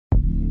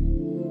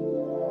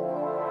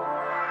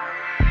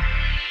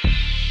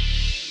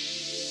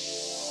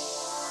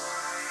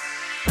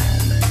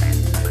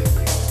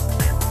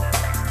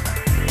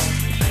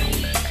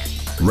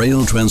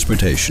rail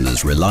transportation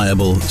is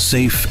reliable,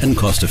 safe, and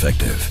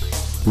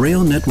cost-effective.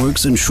 Rail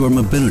networks ensure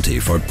mobility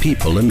for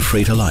people and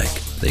freight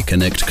alike. They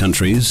connect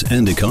countries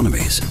and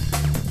economies.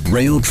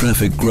 Rail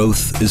traffic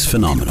growth is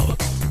phenomenal.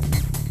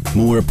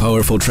 More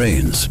powerful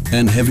trains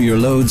and heavier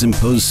loads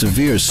impose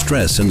severe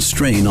stress and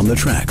strain on the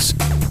tracks.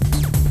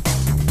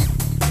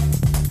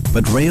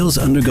 But rails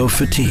undergo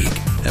fatigue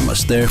and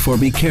must therefore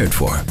be cared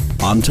for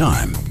on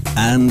time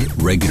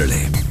and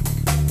regularly.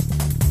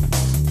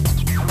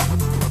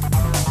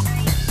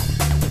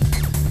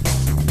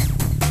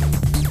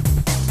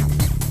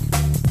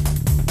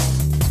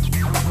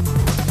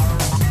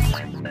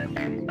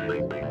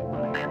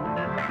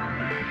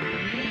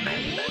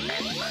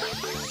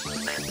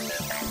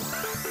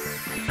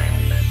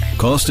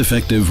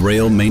 Cost-effective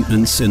rail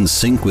maintenance in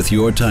sync with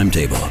your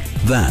timetable.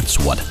 That's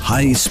what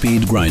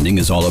high-speed grinding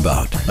is all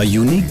about. A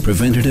unique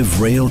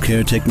preventative rail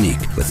care technique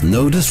with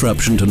no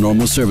disruption to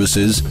normal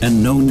services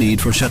and no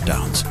need for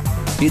shutdowns.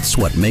 It's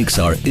what makes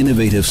our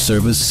innovative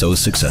service so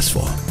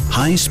successful.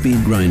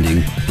 High-speed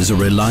grinding is a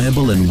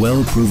reliable and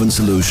well-proven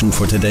solution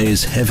for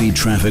today's heavy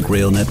traffic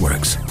rail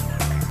networks.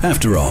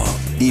 After all,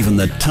 even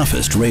the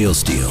toughest rail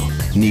steel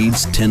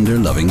needs tender,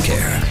 loving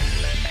care.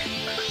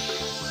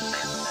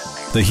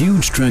 The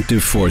huge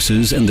tractive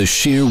forces and the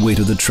sheer weight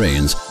of the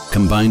trains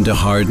combine to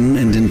harden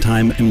and in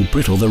time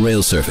embrittle the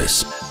rail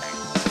surface.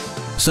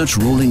 Such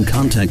rolling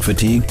contact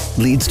fatigue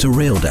leads to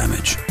rail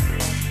damage.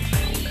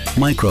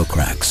 Micro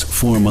cracks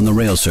form on the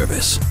rail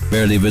surface,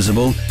 barely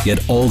visible,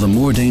 yet all the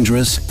more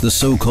dangerous, the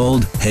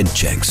so-called head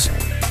checks.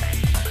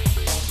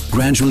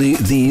 Gradually,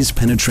 these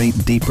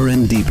penetrate deeper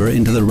and deeper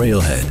into the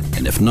railhead,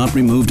 and if not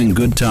removed in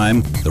good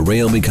time, the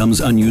rail becomes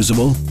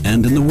unusable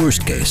and, in the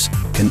worst case,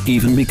 can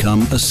even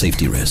become a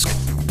safety risk.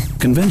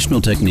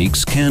 Conventional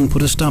techniques can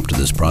put a stop to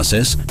this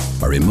process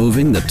by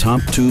removing the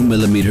top 2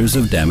 millimeters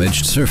of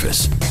damaged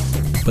surface.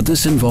 But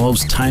this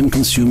involves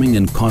time-consuming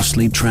and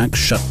costly track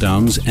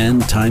shutdowns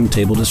and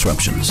timetable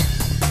disruptions.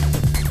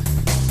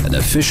 An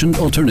efficient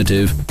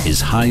alternative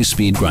is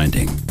high-speed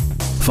grinding,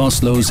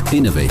 Foslo's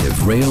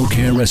innovative rail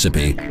care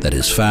recipe that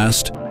is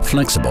fast,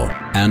 flexible,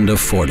 and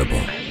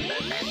affordable.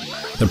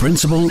 The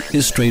principle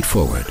is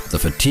straightforward. The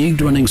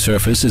fatigued running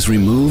surface is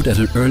removed at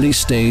an early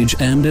stage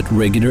and at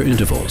regular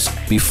intervals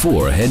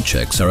before head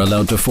checks are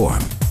allowed to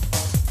form.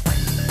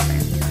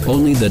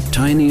 Only the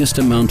tiniest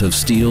amount of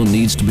steel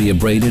needs to be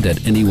abraded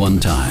at any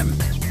one time.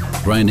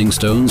 Grinding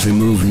stones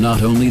remove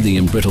not only the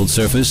embrittled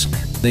surface,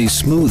 they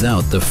smooth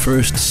out the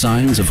first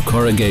signs of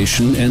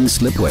corrugation and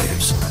slip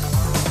waves.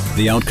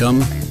 The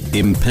outcome?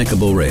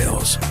 Impeccable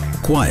rails,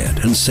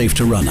 quiet and safe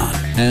to run on,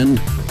 and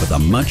with a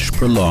much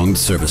prolonged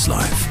service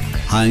life.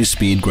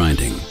 High-speed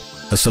grinding,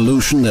 a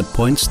solution that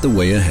points the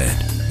way ahead.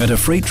 At a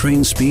freight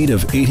train speed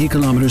of 80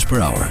 kilometers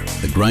per hour,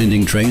 the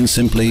grinding train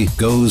simply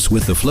goes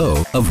with the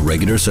flow of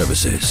regular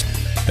services.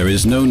 There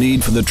is no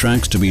need for the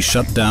tracks to be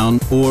shut down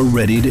or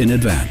readied in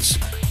advance.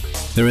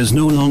 There is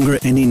no longer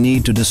any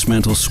need to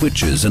dismantle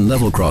switches and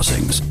level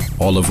crossings,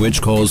 all of which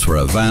calls for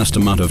a vast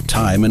amount of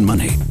time and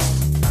money.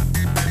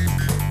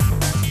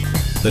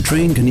 The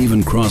train can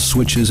even cross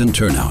switches and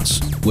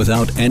turnouts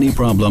without any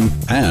problem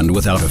and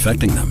without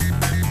affecting them.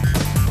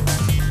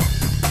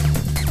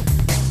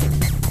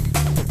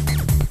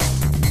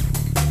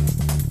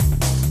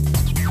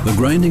 The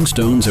grinding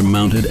stones are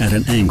mounted at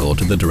an angle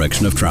to the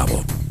direction of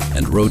travel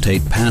and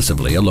rotate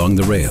passively along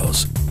the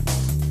rails.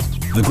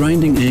 The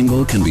grinding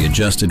angle can be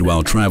adjusted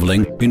while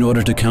traveling in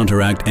order to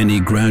counteract any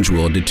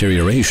gradual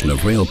deterioration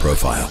of rail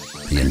profile.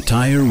 The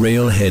entire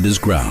rail head is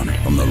ground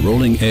from the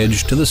rolling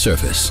edge to the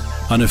surface.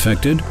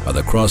 Unaffected are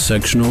the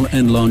cross-sectional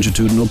and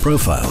longitudinal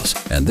profiles,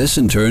 and this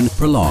in turn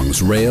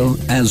prolongs rail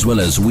as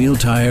well as wheel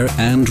tire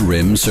and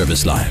rim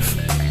service life.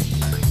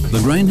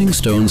 The grinding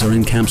stones are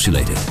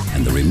encapsulated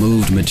and the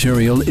removed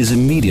material is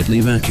immediately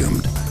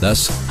vacuumed.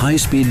 Thus,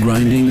 high-speed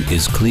grinding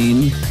is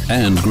clean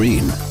and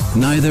green.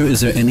 Neither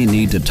is there any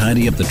need to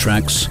tidy up the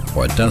tracks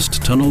or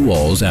dust tunnel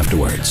walls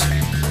afterwards.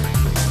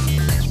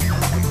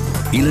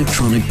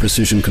 Electronic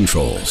precision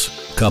controls,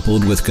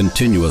 coupled with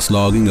continuous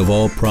logging of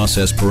all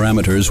process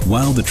parameters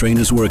while the train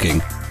is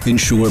working,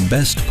 ensure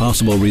best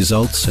possible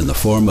results in the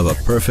form of a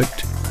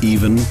perfect,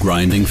 even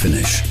grinding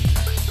finish.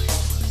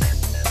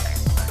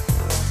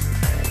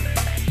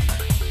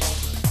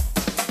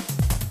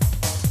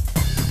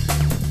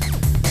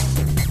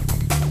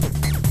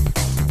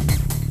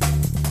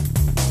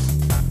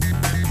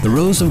 The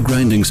rows of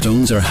grinding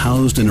stones are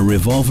housed in a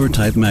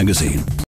revolver-type magazine.